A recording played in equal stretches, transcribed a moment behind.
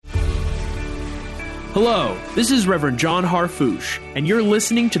Hello, this is Reverend John Harfouche, and you're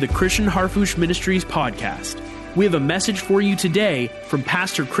listening to the Christian Harfouche Ministries podcast. We have a message for you today from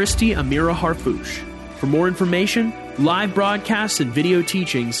Pastor Christie Amira Harfouche. For more information, live broadcasts, and video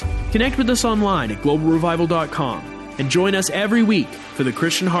teachings, connect with us online at globalrevival.com and join us every week for the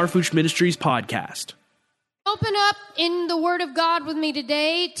Christian Harfouche Ministries podcast. Open up in the Word of God with me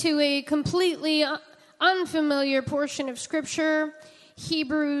today to a completely unfamiliar portion of Scripture,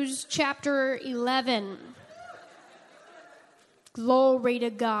 Hebrews chapter 11. Glory to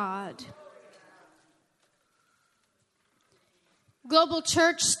God. Global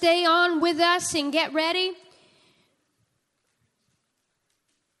Church, stay on with us and get ready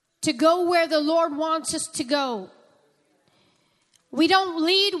to go where the Lord wants us to go. We don't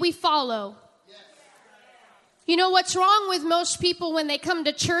lead, we follow. You know what's wrong with most people when they come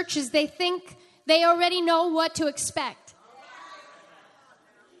to church is they think they already know what to expect.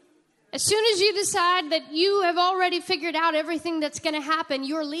 As soon as you decide that you have already figured out everything that's going to happen,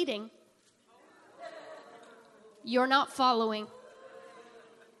 you're leading. You're not following.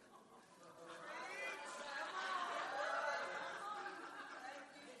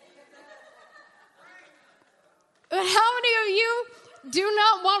 But how many of you do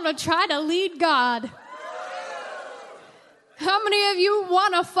not want to try to lead God? How many of you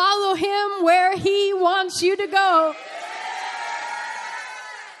want to follow Him where He wants you to go?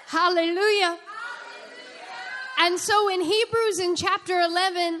 Hallelujah. And so in Hebrews in chapter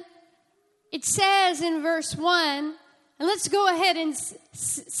 11, it says in verse 1, and let's go ahead and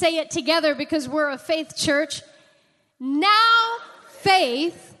say it together because we're a faith church. Now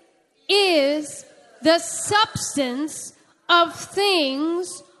faith is the substance of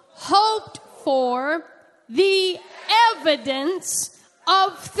things hoped for, the evidence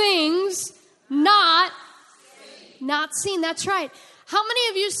of things not seen. That's right. How many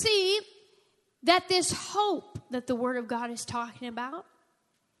of you see that this hope that the Word of God is talking about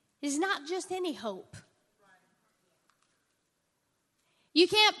is not just any hope? You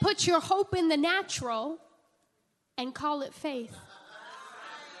can't put your hope in the natural and call it faith.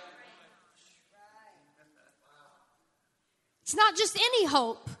 It's not just any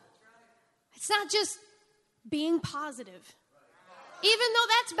hope. It's not just being positive, even though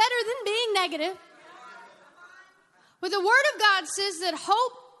that's better than being negative. But the Word of God says that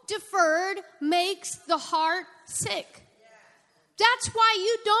hope deferred makes the heart sick. That's why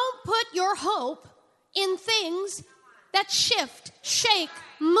you don't put your hope in things that shift, shake,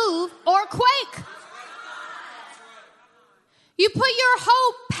 move, or quake. You put your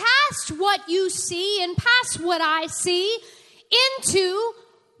hope past what you see and past what I see into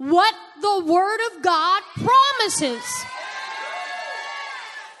what the Word of God promises.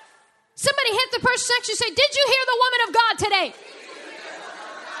 Somebody hit the person next to you and say, did you hear the woman of God today?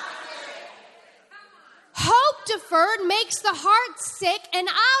 Hope deferred makes the heart sick, and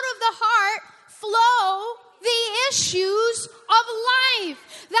out of the heart flow the issues of life.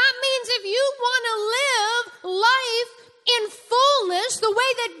 That means if you want to live life in fullness, the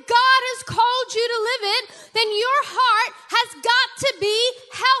way that God has called you to live it, then your heart has got to be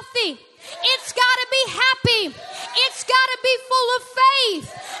healthy. It's got to be happy. It's got to be full of faith.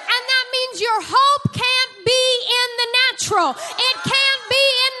 And that means your hope can't be in the natural. It can't be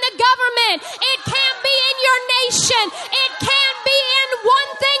in the government. It can't be in your nation. It can't be in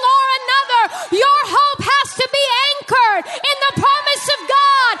one thing or another. Your hope has to be anchored in the promise of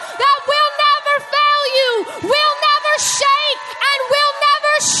God that will never fail you, will never shake, and will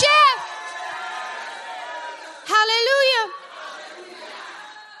never shift. Hallelujah.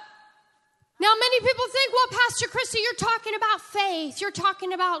 Now, many people think, well, Pastor Christie, you're talking about faith. You're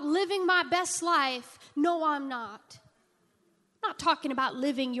talking about living my best life. No, I'm not. I'm not talking about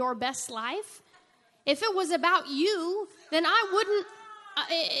living your best life. If it was about you, then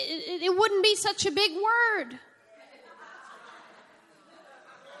it wouldn't be such a big word.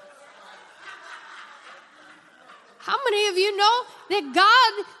 How many of you know that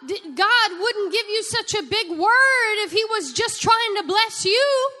God wouldn't give you such a big word if He was just trying to bless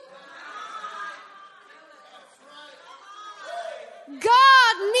you?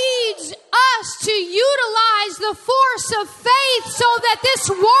 God needs us to utilize the force of faith so that this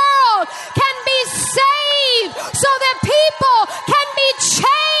world can be saved, so that people can be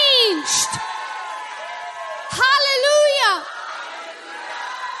changed. Hallelujah.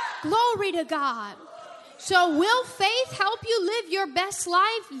 Glory to God. So will faith help you live your best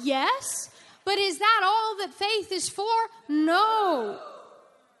life? Yes. But is that all that faith is for? No.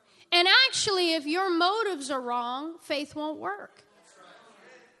 And actually, if your motives are wrong, faith won't work.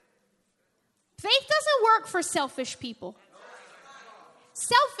 Faith doesn't work for selfish people.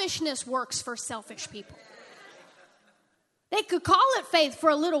 Selfishness works for selfish people. They could call it faith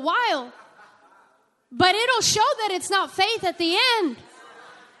for a little while, but it'll show that it's not faith at the end.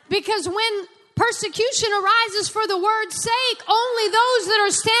 Because when persecution arises for the word's sake, only those that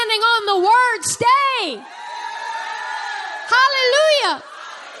are standing on the word stay. Hallelujah.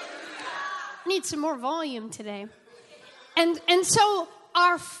 Need some more volume today. And so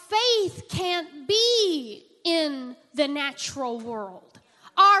our faith can't be in the natural world.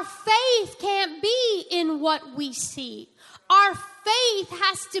 Our faith can't be in what we see. Our faith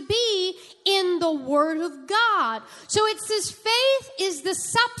has to be in the Word of God. So it says faith is the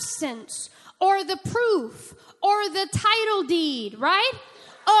substance or the proof or the title deed, right?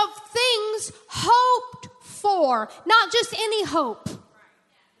 Of things hoped for. Not just any hope.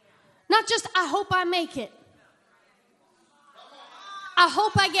 Not just, I hope I make it. I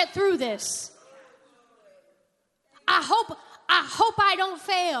hope I get through this. I hope I don't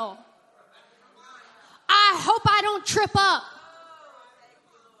fail. I hope I don't trip up.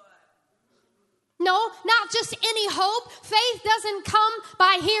 No, not just any hope. Faith doesn't come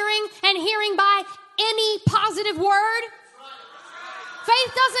by hearing and hearing by any positive word.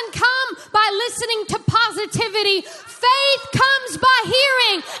 Faith doesn't come by listening to positivity. Faith comes by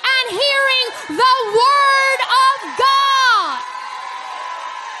hearing and hearing the Word of God.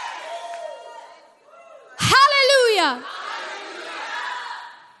 Hallelujah.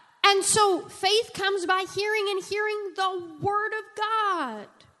 And so faith comes by hearing and hearing the Word of God.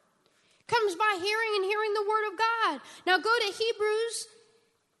 Comes by hearing and hearing the Word of God. Now go to Hebrews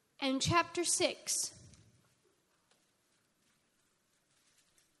and chapter 6.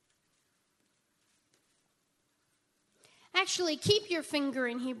 Actually, keep your finger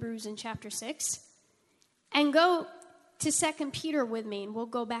in Hebrews in chapter 6 and go to 2 Peter with me, and we'll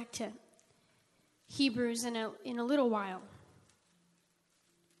go back to Hebrews in a little while.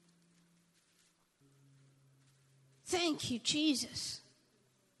 Thank you, Jesus.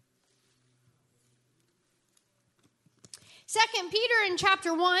 2 Peter in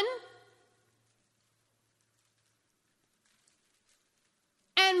chapter 1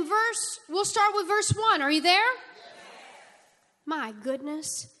 and we'll start with verse 1. Are you there? My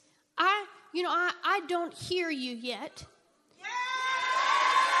goodness. I don't hear you yet.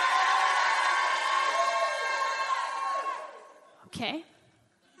 Okay.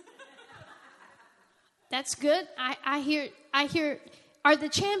 That's good. I hear, are the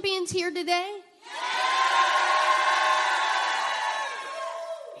champions here today?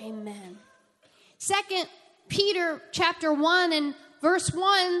 Amen. 2 Peter chapter 1 and verse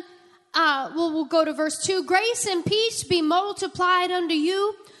 1, we'll go to verse 2. Grace and peace be multiplied unto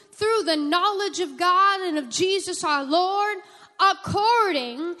you through the knowledge of God and of Jesus our Lord,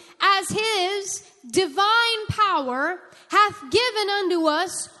 according as his divine power hath given unto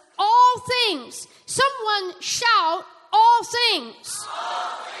us all things. Someone shout, all things.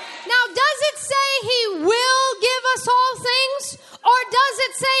 All things. Now, does it say he will give us all things? Or does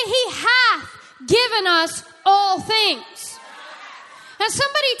it say he hath given us all things? Now,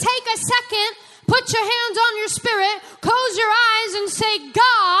 somebody take a second, put your hands on your spirit, close your eyes and say,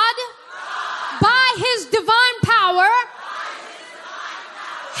 God, by his divine power,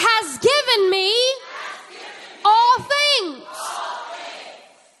 has given me all things.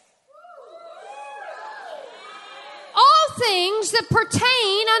 All things that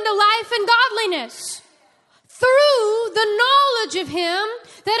pertain unto life and godliness, through the knowledge of him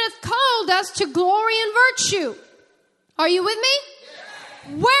that hath called us to glory and virtue. Are you with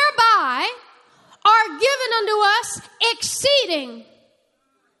me? Whereby are given unto us exceeding.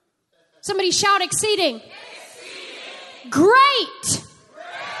 Somebody shout exceeding. Great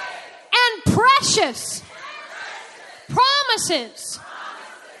and precious promises.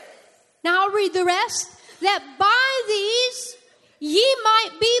 Now I'll read the rest. That by these ye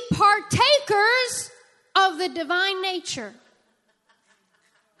might be partakers of the divine nature.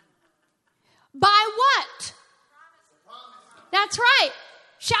 By what? That's right.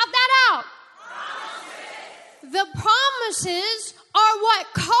 Shout that out. The promises are what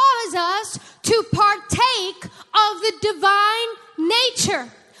cause us to partake of the divine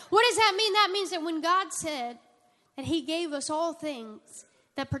nature. What does that mean? That means that when God said that he gave us all things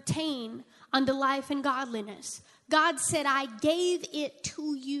that pertain unto life and godliness, God said, I gave it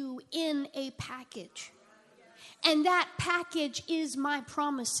to you in a package. And that package is my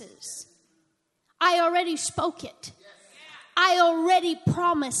promises. I already spoke it. I already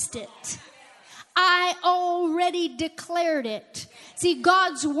promised it. I already declared it. See,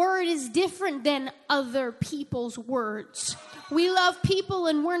 God's word is different than other people's words. We love people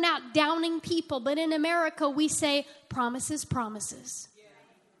and we're not downing people, but in America we say promises, promises.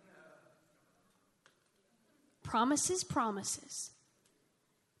 promises, promises.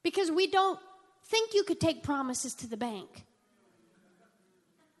 Because we don't think you could take promises to the bank.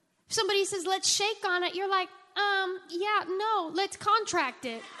 If somebody says, let's shake on it, you're like, yeah, no, let's contract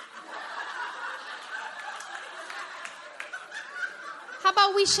it. How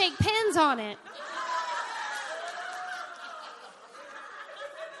about we shake pens on it?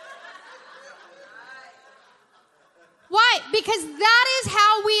 Why? Because that is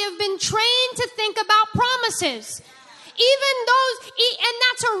how we have been trained to think about promises. Even those, and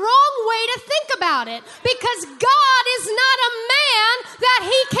that's a wrong way to think about it, because God is not a man that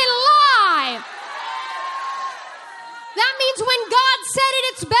he can lie. That means when God said it,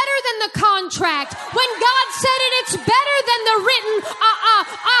 it's better than the contract. When God said it, it's better than the written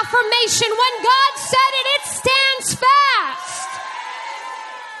affirmation. When God said it, it stands fast.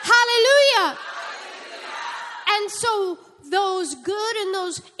 Hallelujah. And so those good and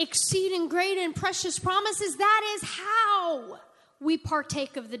those exceeding great and precious promises, that is how we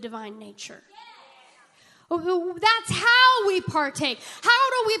partake of the divine nature. That's how we partake. How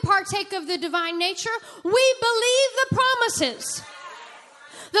do we partake of the divine nature? We believe the promises.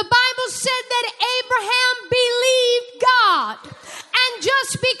 The Bible said that Abraham believed God. And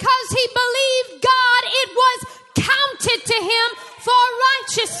just because he believed God, it was counted to him for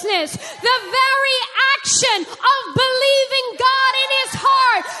righteousness. The very action of believing God in his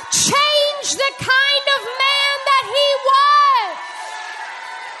heart changed the kind of man that he was.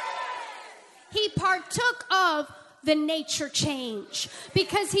 He partook of the nature change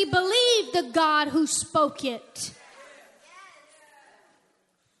because he believed the God who spoke it.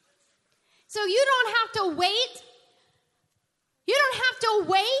 So you don't have to wait. You don't have to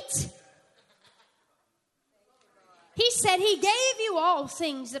wait. He said he gave you all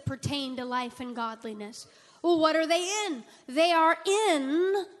things that pertain to life and godliness. Well, what are they in? They are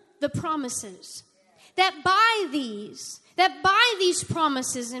in the promises. That by these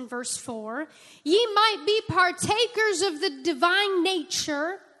promises in verse 4, ye might be partakers of the divine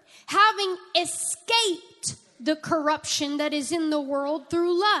nature, having escaped the corruption that is in the world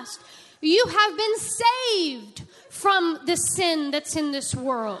through lust. You have been saved from the sin that's in this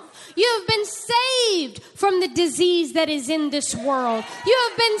world. You have been saved from the disease that is in this world. You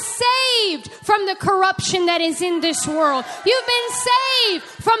have been saved from the corruption that is in this world. You've been saved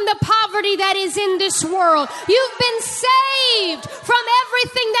from the poverty that is in this world. You've been saved from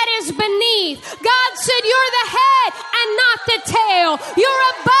everything that is beneath. God said you're the head and not the tail. You're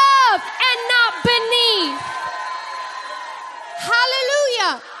above and not beneath.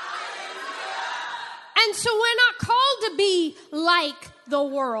 Hallelujah. And so we're not called to be like the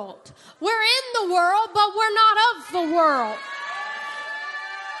world. We're in the world, but we're not of the world.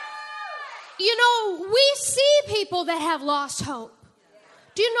 You know, we see people that have lost hope.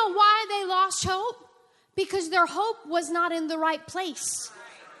 Do you know why they lost hope? Because their hope was not in the right place.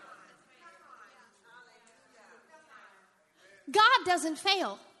 God doesn't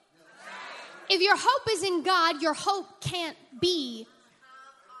fail. If your hope is in God, your hope can't be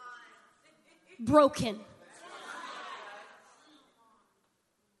broken.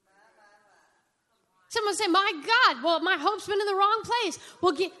 Someone say, my God, well, my hope's been in the wrong place.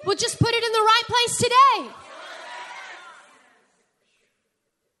 We'll just put it in the right place today.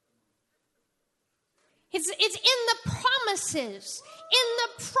 It's in the promises. In the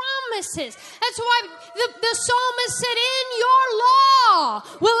promises. That's why the psalmist said, in your law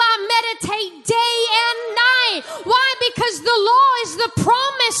will I meditate day and night. Why? Because the law is the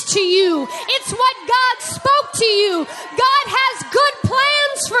promise to you. It's what God spoke to you. God has good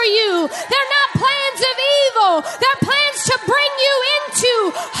plans for you. They're not plans of evil. They're plans to bring you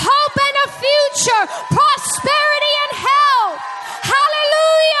into hope and a future, prosperity and health.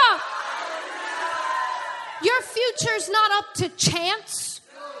 Hallelujah. Your future's not up to chance.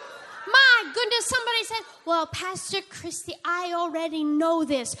 My goodness, somebody said, well, Pastor Christie, I already know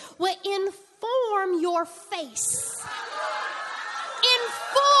this. Well, inform your face.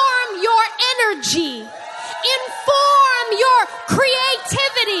 Inform your energy. Inform your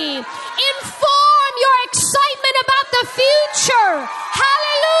creativity. Inform your excitement about the future.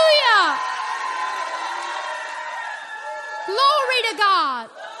 Hallelujah. Glory to God.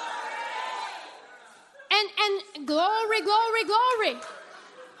 And glory, glory, glory.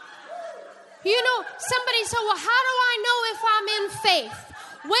 You know, somebody said, well, how do I know if I'm in faith?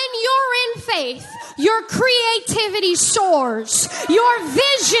 When you're in faith, your creativity soars. Your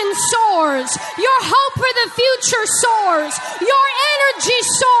vision soars. Your hope for the future soars. Your energy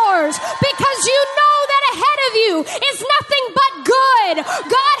soars. Because you know that ahead of you is nothing but good.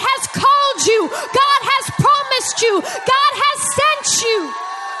 God has called you. God has promised you. God has sent you.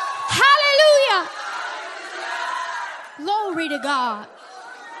 Hallelujah. Glory to God.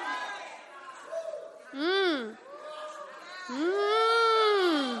 Mm.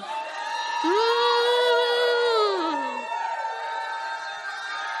 Mm. Mm.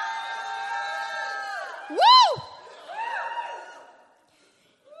 Woo!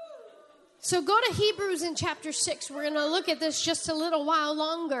 So go to Hebrews in chapter 6. We're going to look at this just a little while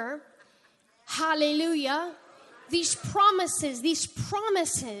longer. Hallelujah. These promises.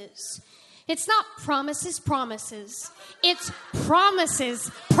 It's not promises. It's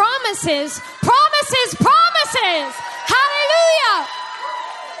promises. Hallelujah.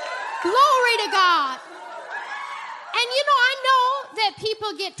 Glory to God. And I know that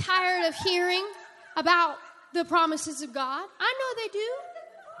people get tired of hearing about the promises of God. I know they do.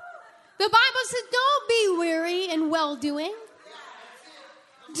 The Bible says, don't be weary in well-doing.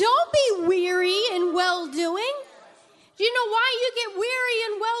 Don't be weary in well-doing. Do you know why you get weary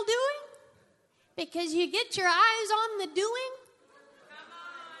in well-doing? Because you get your eyes on the doing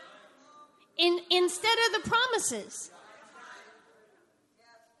instead of the promises.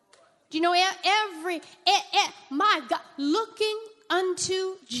 Do you know my God, looking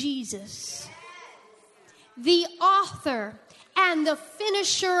unto Jesus, the author and the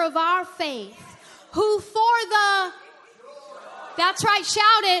finisher of our faith, who that's right,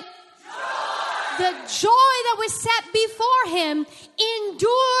 shout it, the joy that was set before him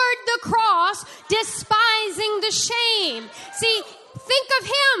endured the cross, despising the shame. See, think of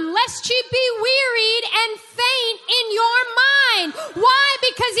him, lest ye be wearied and faint in your mind. Why?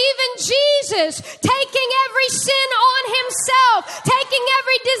 Because even Jesus, taking every sin on himself, taking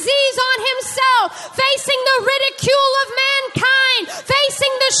every disease on himself, facing the ridicule of mankind,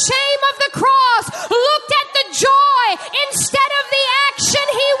 facing the shame of the cross, looked at the joy instead of the action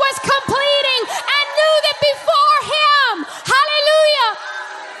he was completing and knew that before him. Hallelujah.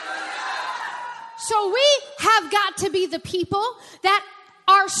 So we have got to be the people that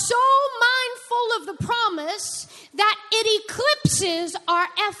are so mindful of the promise that it eclipses our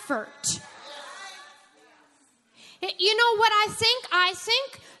effort. You know what I think? I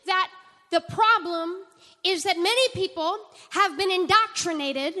think that the problem is that many people have been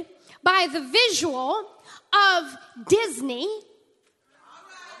indoctrinated by the visual of Disney.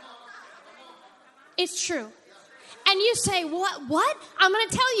 It's true. And you say, what? I'm going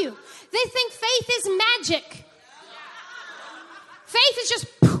to tell you. They think faith is magic. Faith is just,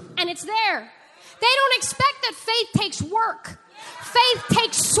 and it's there. They don't expect that faith takes work. Faith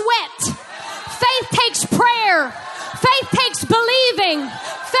takes sweat. Faith takes prayer. Faith takes believing.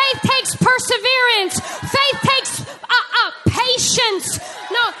 Faith takes perseverance. Faith takes patience.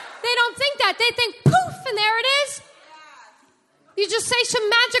 No, they don't think that. They think, poof, and there it is. You just say some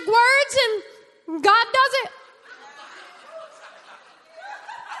magic words and God does it.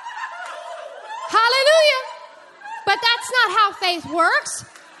 Hallelujah. But that's not how faith works.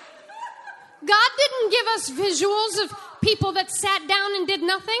 God didn't give us visuals of people that sat down and did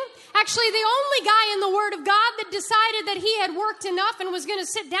nothing. Actually, the only guy in the Word of God that decided that he had worked enough and was going to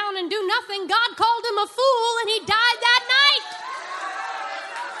sit down and do nothing, God called him a fool and he died that night.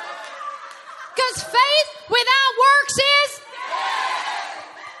 Because faith without works is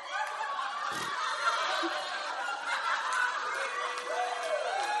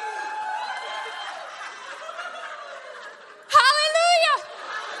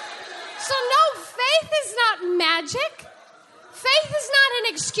magic. Faith is not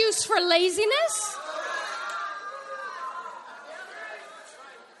an excuse for laziness.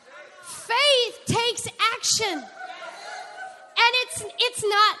 Faith takes action.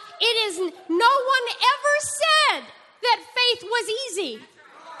 And no one ever said that faith was easy.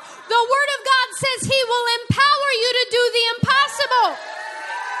 The Word of God says He will empower you to do the impossible.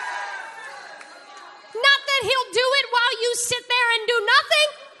 Not that He'll do it while you sit there and do nothing.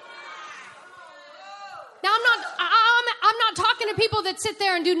 Now, I'm not talking to people that sit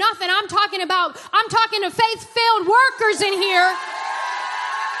there and do nothing. I'm talking to faith-filled workers in here.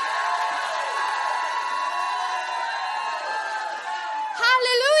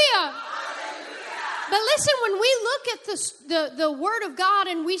 Hallelujah. But listen, when we look at the Word of God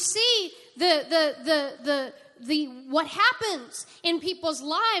and we see the what happens in people's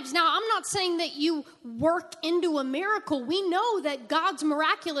lives. Now, I'm not saying that you work into a miracle. We know that God's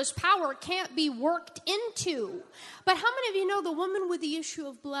miraculous power can't be worked into. But how many of you know the woman with the issue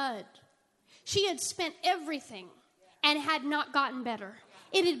of blood? She had spent everything and had not gotten better.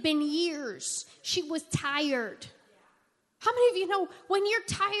 It had been years. She was tired. How many of you know when you're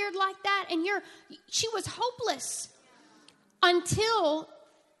tired like that and she was hopeless until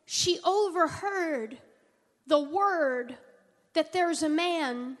she overheard the word that there's a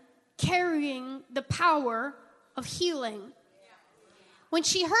man carrying the power of healing. When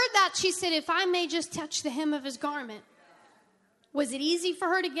she heard that, she said, if I may just touch the hem of his garment. Was it easy for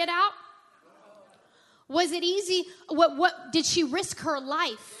her to get out? Was it easy? What did she risk her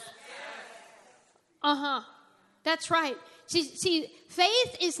life? That's right. See,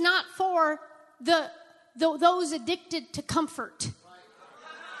 faith is not for those addicted to comfort.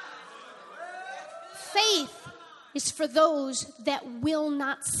 Faith is for those that will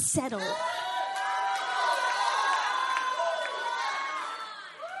not settle.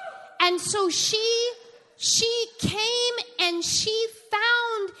 And so she came and she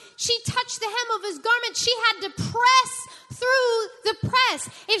touched the hem of his garment. She had to press through the press.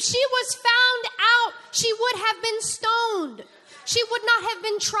 If she was found out, she would have been stoned. She would not have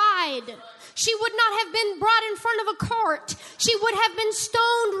been tried. She would not have been brought in front of a court. She would have been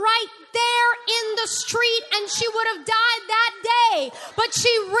stoned right there in the street, and she would have died that day. But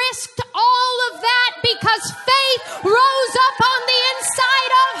she risked all of that because faith rose up on the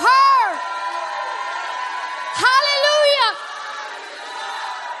inside of her. Hallelujah.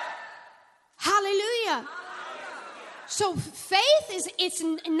 Hallelujah. So faith it's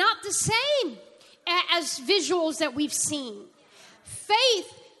not the same as visuals that we've seen.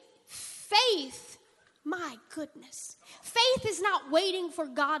 Faith, my goodness. Faith is not waiting for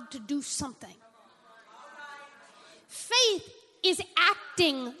God to do something. Faith is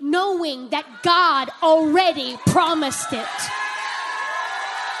acting knowing that God already promised it.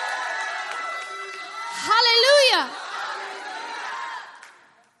 Hallelujah.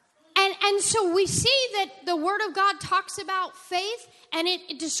 And so we see that the Word of God talks about faith, and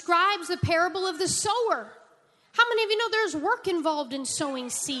it describes the parable of the sower. How many of you know there's work involved in sowing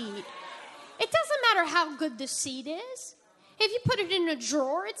seed? It doesn't matter how good the seed is. If you put it in a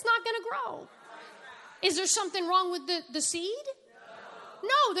drawer, it's not going to grow. Is there something wrong with the seed?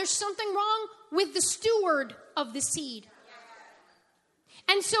 No, there's something wrong with the steward of the seed.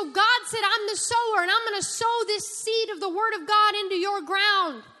 And so God said, I'm the sower, and I'm going to sow this seed of the Word of God into your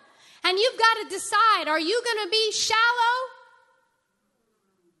ground. And you've got to decide, are you going to be shallow?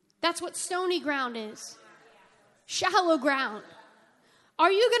 That's what stony ground is. Shallow ground.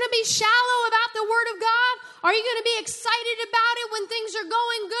 Are you going to be shallow about the Word of God? Are you going to be excited about it when things are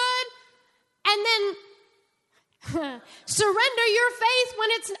going good? And then surrender your faith when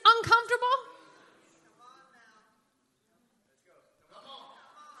it's uncomfortable?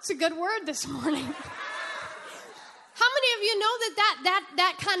 It's a good word this morning. How many of you know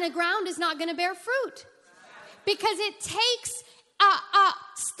that kind of ground is not going to bear fruit? Because it takes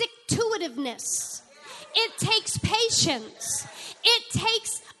stick-to-itiveness. It takes patience. It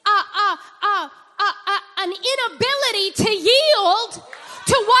takes an inability to yield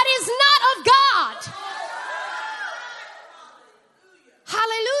to what is not of God.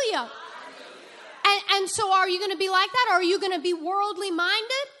 Hallelujah. And so are you going to be like that? Or are you going to be worldly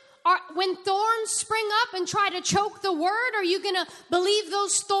minded? When thorns spring up and try to choke the word, are you going to believe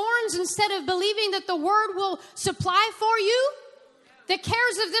those thorns instead of believing that the word will supply for you? The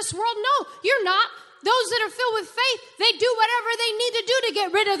cares of this world? No, you're not. Those that are filled with faith, they do whatever they need to do to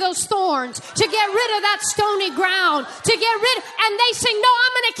get rid of those thorns, to get rid of that stony ground, and they say, no,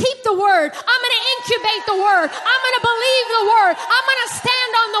 I'm going to keep the word. I'm going to incubate the word. I'm going to believe the word. I'm going to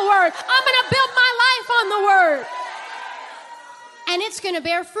stand on the word. I'm going to build my life on the word. And it's going to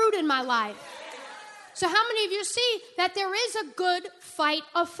bear fruit in my life. So how many of you see that there is a good fight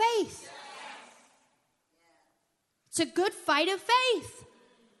of faith? It's a good fight of faith.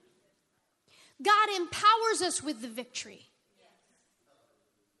 God empowers us with the victory.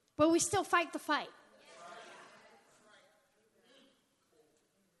 But we still fight the fight.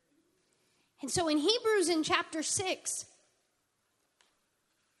 And so in Hebrews in chapter 6,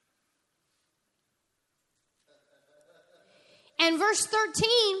 and verse 13,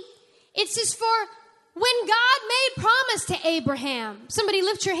 it says, for when God made promise to Abraham, somebody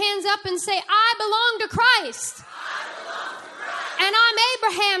lift your hands up and say, I belong to Christ. And I'm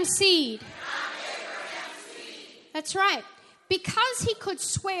Abraham's seed. That's right. Because he could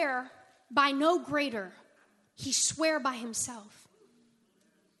swear by no greater, he swore by himself,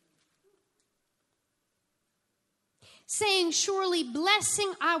 saying, surely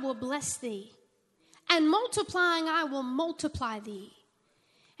blessing I will bless thee, and multiplying I will multiply thee.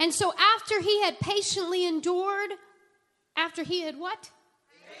 And so after he had patiently endured, after he had what?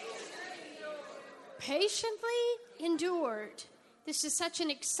 Patiently endured. This is such an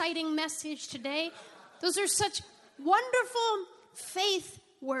exciting message today. Those are such wonderful faith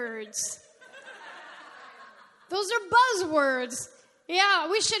words. Those are buzzwords. Yeah,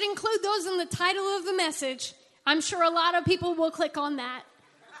 we should include those in the title of the message. I'm sure a lot of people will click on that.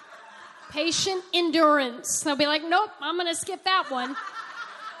 Patient endurance. They'll be like, nope, I'm going to skip that one.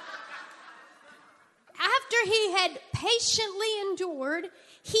 After he had patiently endured,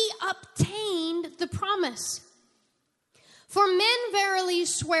 he obtained the promise. For men verily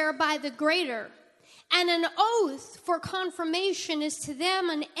swear by the greater, and an oath for confirmation is to them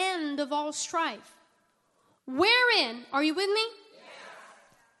an end of all strife. Wherein, are you with me?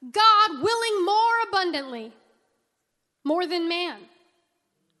 Yes. God willing more abundantly, more than man.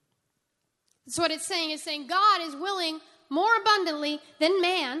 That's what it's saying. It's saying God is willing more abundantly than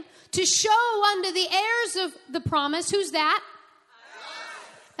man to show unto the heirs of the promise. Who's that?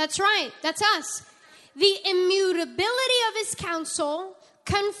 That's right. That's us. The immutability of his counsel,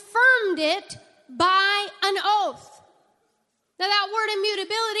 confirmed it by an oath. Now that word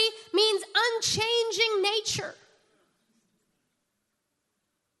immutability means unchanging nature.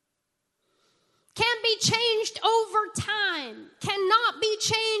 Can be changed over time. Cannot be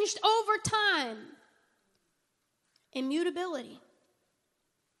changed over time. Immutability.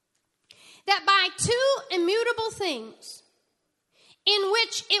 That by two immutable things, in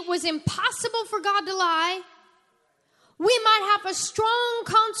which it was impossible for God to lie, we might have a strong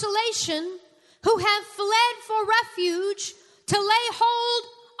consolation who have fled for refuge to lay hold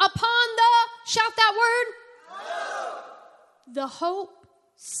upon the, shout that word, hope. The hope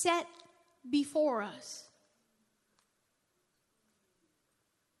set before us.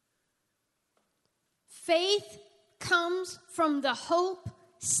 Faith comes from the hope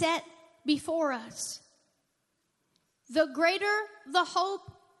set before us. The greater the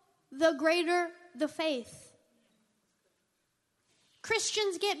hope, the greater the faith.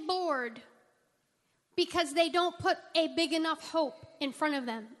 Christians get bored because they don't put a big enough hope in front of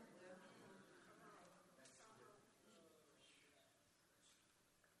them.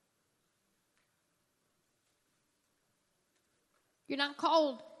 You're not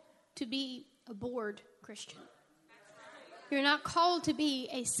called to be a bored Christian. You're not called to be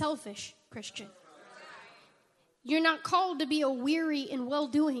a selfish Christian. You're not called to be a weary and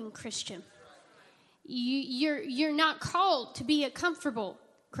well-doing Christian. You're not called to be a comfortable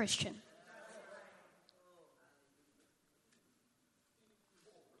Christian.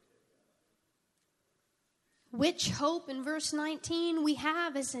 Which hope, in verse 19, we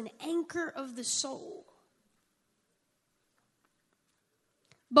have as an anchor of the soul,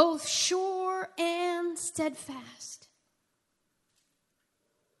 both sure and steadfast,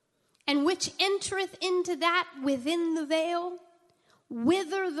 and which entereth into that within the veil,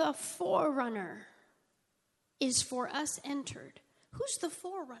 whither the forerunner is for us entered. Who's the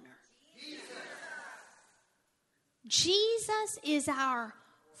forerunner? Jesus is our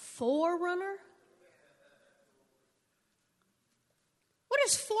forerunner. What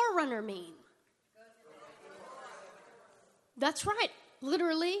does forerunner mean? That's right.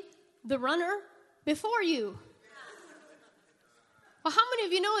 Literally, the runner before you. Well, how many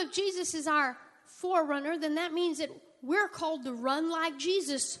of you know if Jesus is our forerunner, then that means that we're called to run like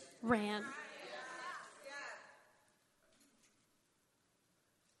Jesus ran.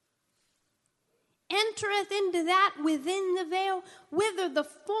 Entereth into that within the veil, whither the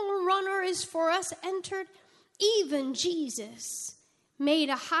forerunner is for us entered, even Jesus, made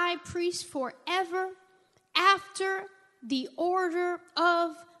a high priest forever after the order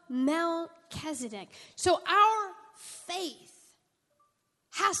of Melchizedek. So our faith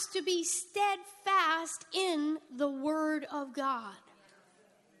has to be steadfast in the Word of God.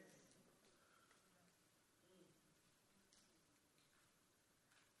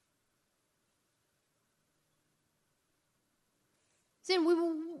 Then we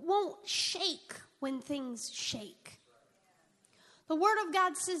won't shake when things shake. The Word of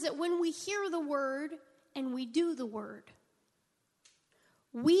God says that when we hear the Word and we do the Word,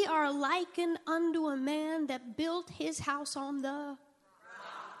 we are likened unto a man that built his house on the rock.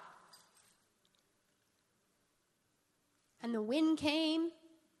 And the wind came,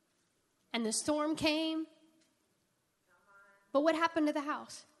 and the storm came. But what happened to the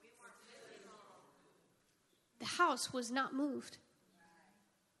house? The house was not moved.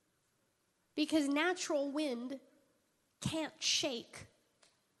 Because natural wind can't shake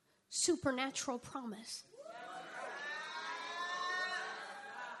supernatural promise.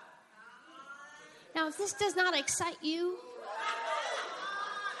 Now, if this does not excite you,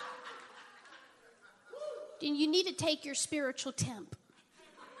 then you need to take your spiritual temp.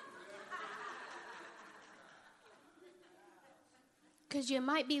 Because you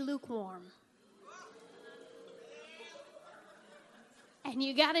might be lukewarm. And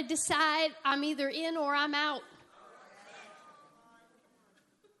you got to decide, I'm either in or I'm out.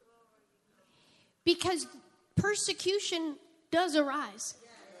 Because persecution does arise.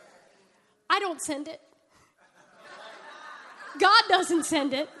 I don't send it. God doesn't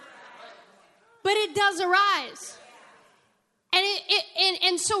send it. But it does arise.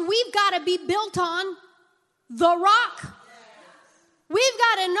 And so we've got to be built on the rock. We've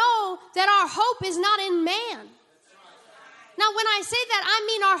got to know that our hope is not in man. Now, when I say that, I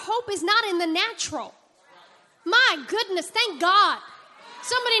mean our hope is not in the natural. My goodness, thank God.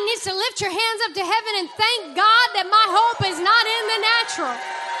 Somebody needs to lift your hands up to heaven and thank God that my hope is not in the natural.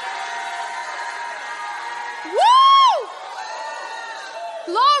 Woo!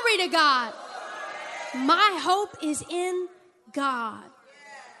 Glory to God. My hope is in God.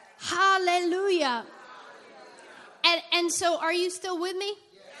 Hallelujah. And so are you still with me?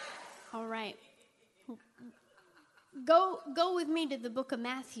 All right. Go with me to the book of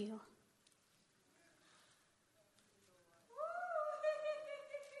Matthew.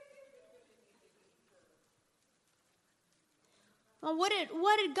 Well, what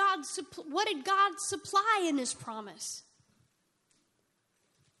did God supply in his promise?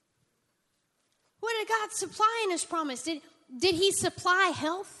 What did God supply in his promise? Did he supply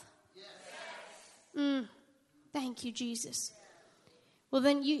health? Yes. Thank you, Jesus. Well,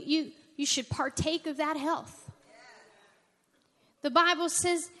 then you should partake of that health. The Bible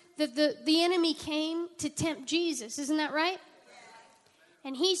says that the enemy came to tempt Jesus. Isn't that right?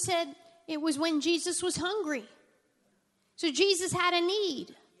 And he said it was when Jesus was hungry. So Jesus had a need.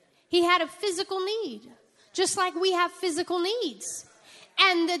 He had a physical need, just like we have physical needs.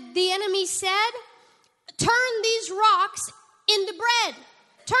 And the enemy said, turn these rocks into bread.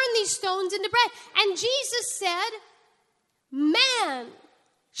 Turn these stones into bread. And Jesus said, man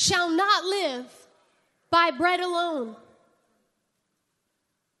shall not live by bread alone,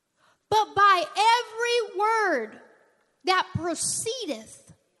 but by every word that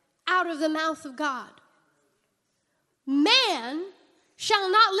proceedeth out of the mouth of God. Man shall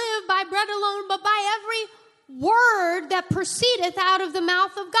not live by bread alone, but by every word that proceedeth out of the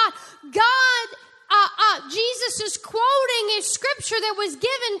mouth of God. Jesus is quoting a scripture that was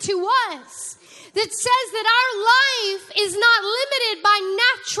given to us that says that our life is not limited by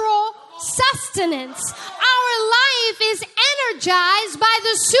natural sustenance. Our life is energized by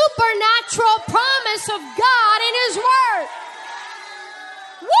the supernatural promise of God in his word.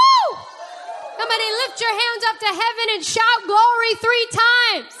 Woo! Somebody lift your hands up to heaven and shout glory 3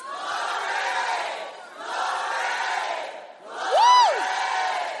 times. Woo!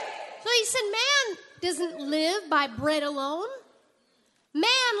 So he said, man doesn't live by bread alone. Man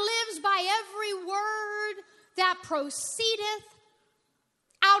lives by every word that proceedeth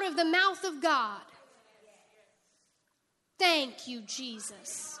out of the mouth of God. Thank you,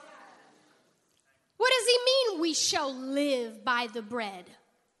 Jesus. What does he mean we shall live by the bread?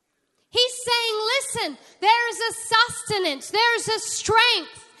 He's saying, listen, there's a sustenance, there's a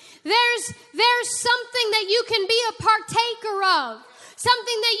strength, there's something that you can be a partaker of,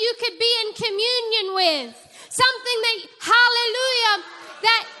 something that you could be in communion with, something that, hallelujah,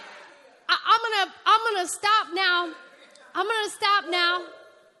 that I'm gonna stop now. I'm gonna stop. No,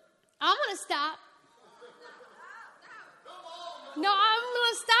 I'm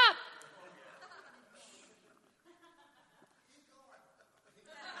gonna stop.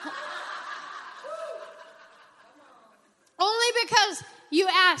 Only because you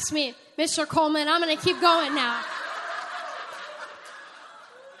asked me, Mr. Coleman. I'm going to keep going now.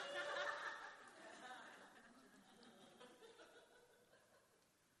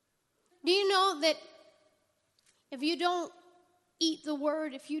 Do you know that if you don't eat the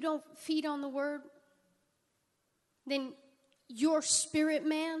word, if you don't feed on the word, then your spirit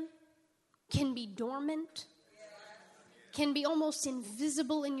man can be dormant, can be almost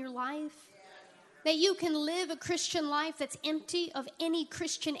invisible in your life? That you can live a Christian life that's empty of any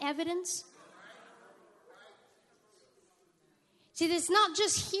Christian evidence? See, it's not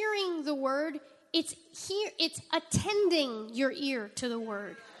just hearing the word, it's attending your ear to the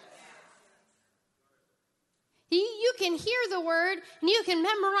word. You can hear the word, and you can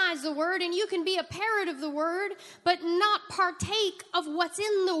memorize the word, and you can be a parrot of the word, but not partake of what's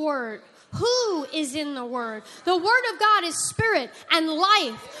in the word. Who is in the word? The word of God is spirit and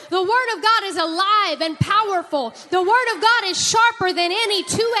life. The word of God is alive and powerful. The word of God is sharper than any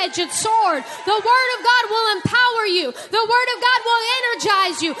two-edged sword. The word of God will empower you. The word of God will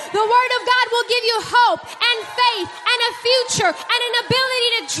energize you. The word of God will give you hope and faith and a future and an ability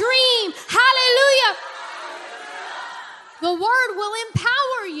to dream. Hallelujah. The word will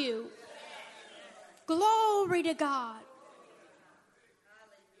empower you. Glory to God.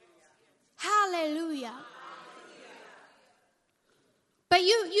 Hallelujah. But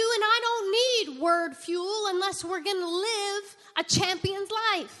you and I don't need word fuel unless we're going to live a champion's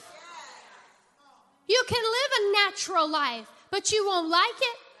life. natural life, but you won't like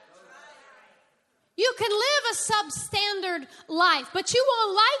it. You can live a substandard life, but you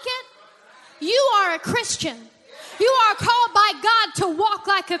won't like it. You are a Christian. You are called by God to walk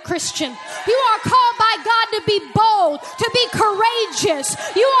like a Christian. You are called by God to be bold, to be courageous.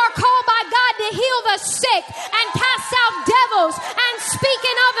 You are called by God to heal the sick and cast out devils and speak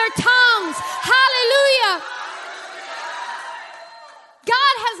in other tongues. Hallelujah.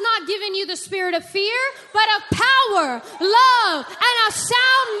 God has not given you the spirit of fear, but of power, love, and a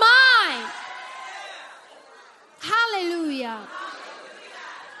sound mind. Hallelujah.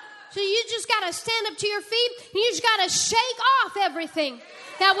 So you just got to stand up to your feet and you just got to shake off everything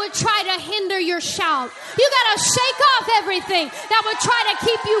that would try to hinder your shout. You got to shake off everything that would try to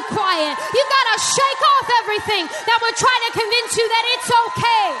keep you quiet. You got to shake off everything that would try to convince you that it's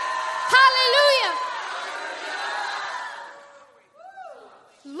okay. Hallelujah.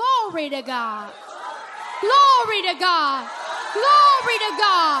 Glory to God. Glory to God. Glory to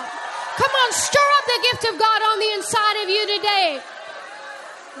God. Come on, stir up the gift of God on the inside of you today.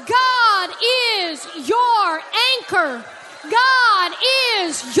 God is your anchor. God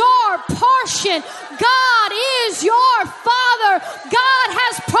is your portion. God is your Father. God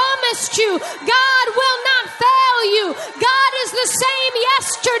has promised you. God will not fail you. God is the same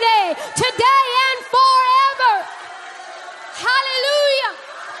yesterday, today, and forever. Hallelujah.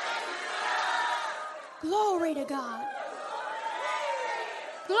 Glory to God.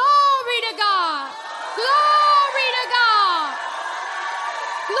 Glory to God. Glory to God.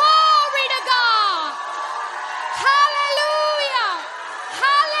 Glory to God. Hallelujah.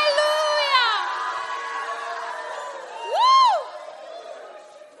 Hallelujah. Woo!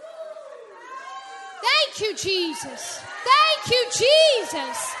 Thank you, Jesus. Thank you,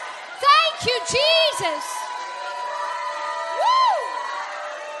 Jesus. Thank you, Jesus. Woo!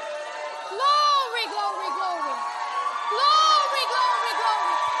 Glory, glory, glory. Glory, glory,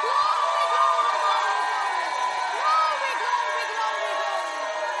 glory. Glory, glory, glory. Glory, glory, glory, glory.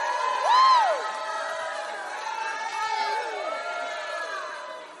 Woo!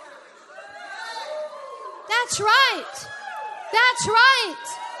 That's right. That's right.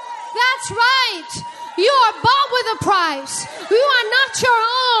 That's right. You are bought with a price. You are not your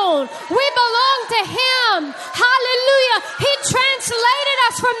own. We belong to Him. Hallelujah. He translated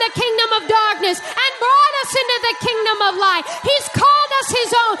us from the kingdom of darkness and brought us into the kingdom of light. He's called us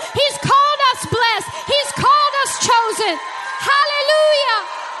His own. He's called us blessed. He's called us chosen. Hallelujah.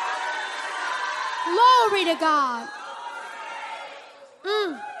 Glory to God.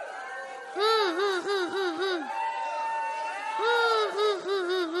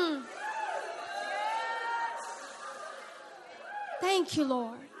 Thank you,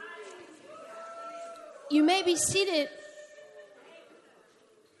 Lord. You may be seated.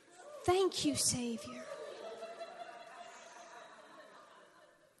 Thank you, Savior.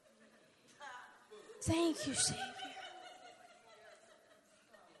 Thank you, Savior.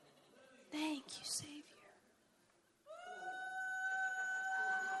 Thank you, Savior.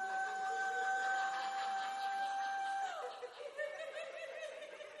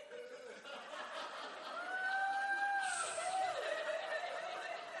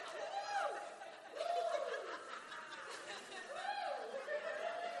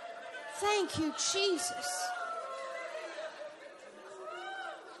 Thank you, Jesus.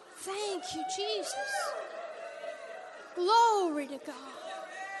 Thank you, Jesus. Glory to God.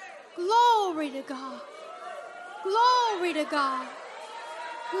 Glory to God. Glory to God.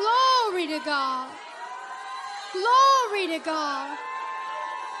 Glory to God. Glory to God.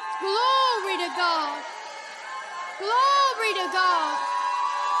 Glory to God. Glory to God.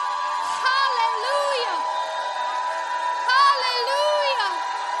 Hallelujah. Hallelujah.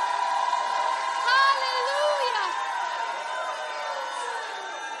 Hallelujah.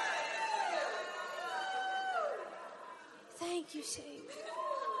 Thank you, Savior.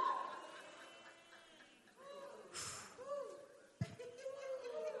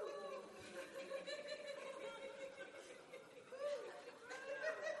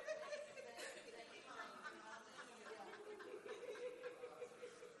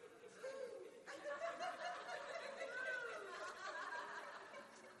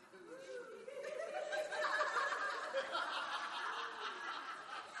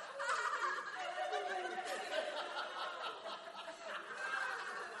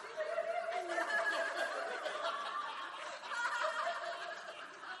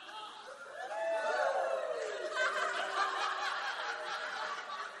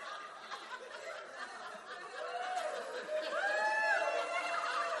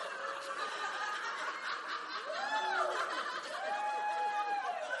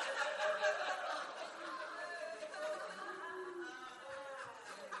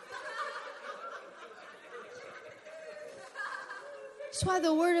 That's why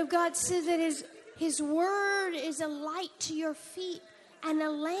the Word of God says that His Word is a light to your feet and a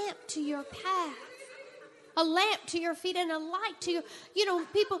lamp to your path. A lamp to your feet and a light to your... You know,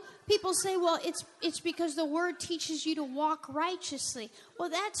 people say, well, it's because the Word teaches you to walk righteously. Well,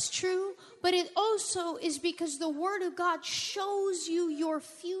 that's true, but it also is because the Word of God shows you your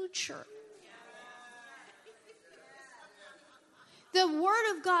future. The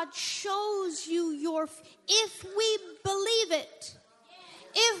Word of God shows you your... If we believe it,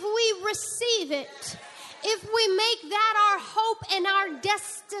 if we receive it, if we make that our hope and our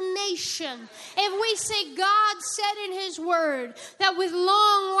destination, if we say God said in His Word that with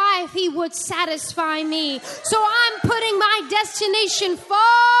long life He would satisfy me, so I'm putting my destination far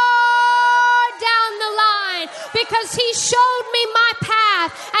down the line because He showed me my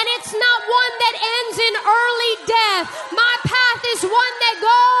path, and it's not one that ends in early death. My path is one that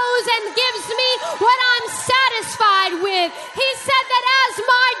goes and gives me what I'm satisfied with. He said that as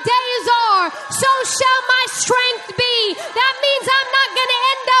my days are, so shall my strength be. That means I'm not going to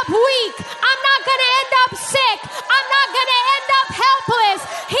end up weak. I'm not going to end up sick. I'm not going to end up helpless.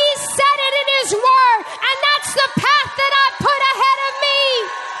 He said it in His Word, and that's the path that I put ahead of me.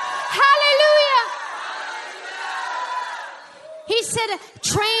 Hallelujah. He said,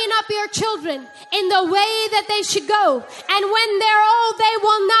 train up your children in the way that they should go. And when they're old, they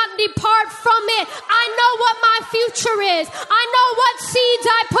will not depart from it. I know what my future is. I know what seeds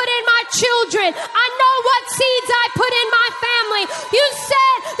I put in my children. I know what seeds I put in my family. You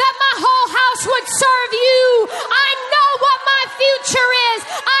said that my whole house would serve you. I know what my future is.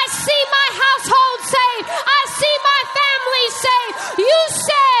 I see my household saved. I see my family saved. You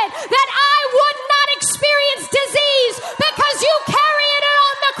said that I would not experience disease because you carried it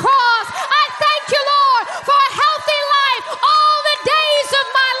on the cross. I thank you, Lord, for a healthy life all the days of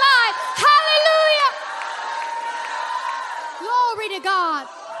my life. Hallelujah. Glory to God.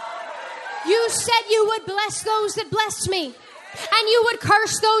 You said you would bless those that bless me, and you would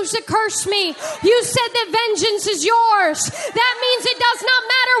curse those that curse me. You said that vengeance is yours. That means it does not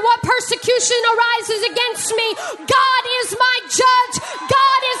matter what persecution arises against me. God is my judge.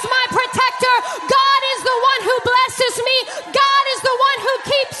 God is my protector. God is the one who blesses me. God is the one who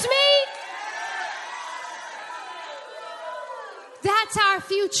keeps me. That's our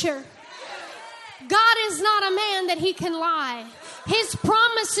future. God is not a man that He can lie. His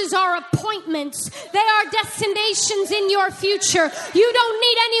promises are appointments. They are destinations in your future. You don't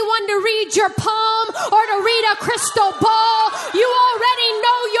need anyone to read your palm or to read a crystal ball. You already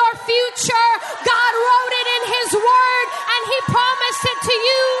know your future. God wrote it in His Word, and He promised it to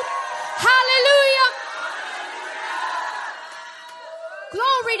you. Hallelujah.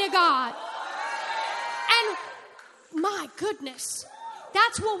 Glory to God. And my goodness,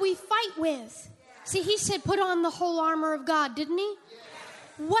 that's what we fight with. See, He said, put on the whole armor of God, didn't He?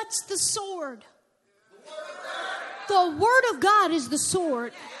 What's the sword? The Word of God is the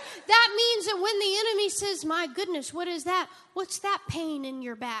sword. That means that when the enemy says, my goodness, what is that? What's that pain in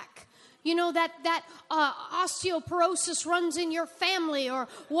your back? You know, that osteoporosis runs in your family, or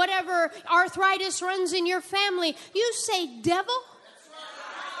whatever arthritis runs in your family. You say, devil,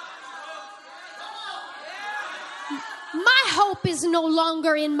 my hope is no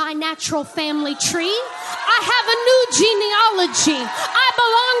longer in my natural family tree. I have a new genealogy. I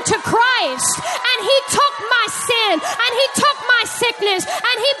belong to Christ, and He took my sin, and He took my sickness,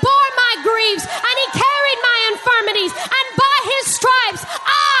 and He bore my griefs, and He carried my infirmities, and by His stripes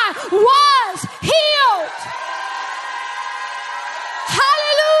I was healed.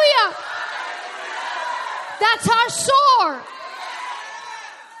 Hallelujah. That's our sword.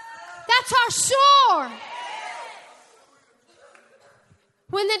 That's our sword.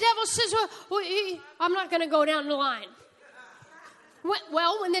 When the devil says, I'm not going to go down the line.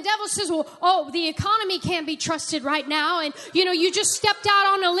 Well, when the devil says, the economy can't be trusted right now, and, you just stepped out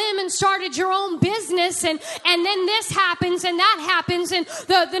on a limb and started your own business, and then this happens and that happens, and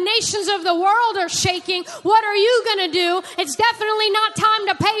the nations of the world are shaking. What are you going to do? It's definitely not time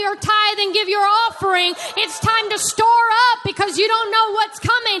to pay your tithe and give your offering. It's time to store up because you don't know what's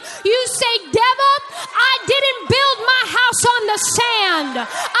coming. You say, devil, I didn't build my house on the sand.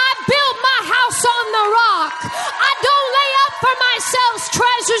 I built my house on the rock. I don't lay up for myself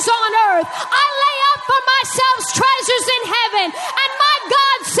treasures on earth. I lay up for myself treasures in heaven. And my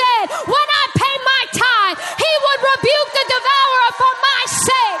God said, when I pay my tithe, He would rebuke the devourer for my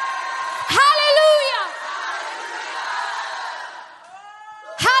sake. Hallelujah.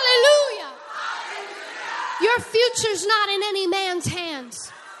 Hallelujah. Your future's not in any man's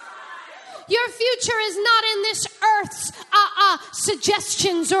hands. Your future is not in this earth's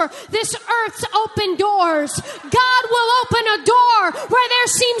suggestions or this earth's open doors. God will open a door where there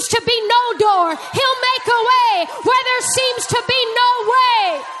seems to be no door. He'll make a way where there seems to be no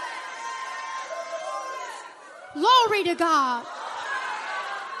way. Glory to God.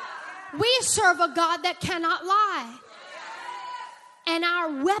 We serve a God that cannot lie. And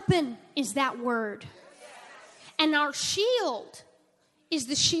our weapon is that word. And our shield is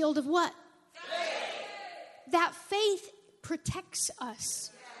the shield of what? Faith. That faith protects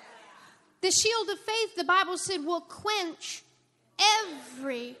us. The shield of faith, the Bible said, will quench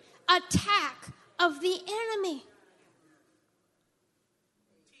every attack of the enemy.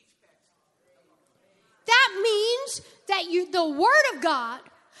 That means that the Word of God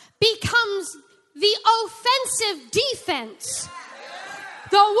becomes the offensive defense.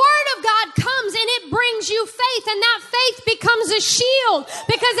 The Word of God comes and it brings you faith, and that faith becomes a shield,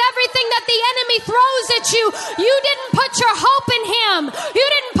 because everything that the enemy throws at you, you didn't put your hope in Him. You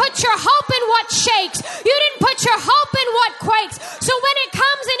didn't put your hope in what shakes. You didn't put your hope in what quakes. So when it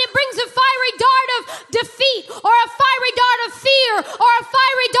comes and it brings a fiery dart of defeat, or a fiery dart of fear, or a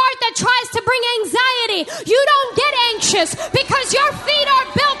fiery dart that tries to bring anxiety, you don't get anxious, because your feet are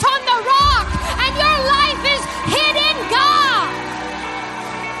built on the rock and your life is hid in God.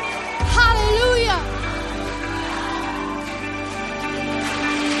 Hallelujah.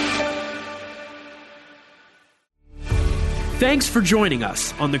 Thanks for joining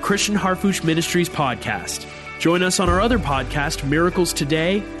us on the Christian Harfouche Ministries podcast. Join us on our other podcast, Miracles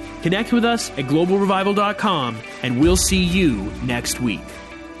Today. Connect with us at globalrevival.com, and we'll see you next week.